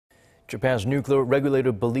Japan's nuclear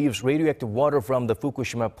regulator believes radioactive water from the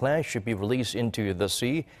Fukushima plant should be released into the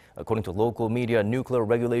sea. According to local media, Nuclear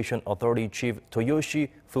Regulation Authority Chief Toyoshi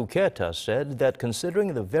Fuketa said that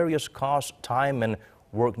considering the various costs, time and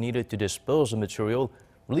work needed to dispose of material,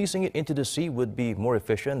 releasing it into the sea would be more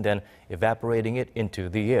efficient than evaporating it into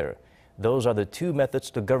the air. Those are the two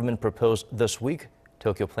methods the government proposed this week.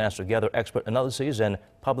 Tokyo plans to gather expert analyses and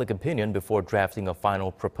public opinion before drafting a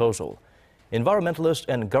final proposal. Environmentalists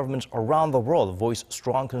and governments around the world voice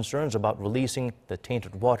strong concerns about releasing the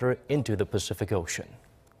tainted water into the Pacific Ocean.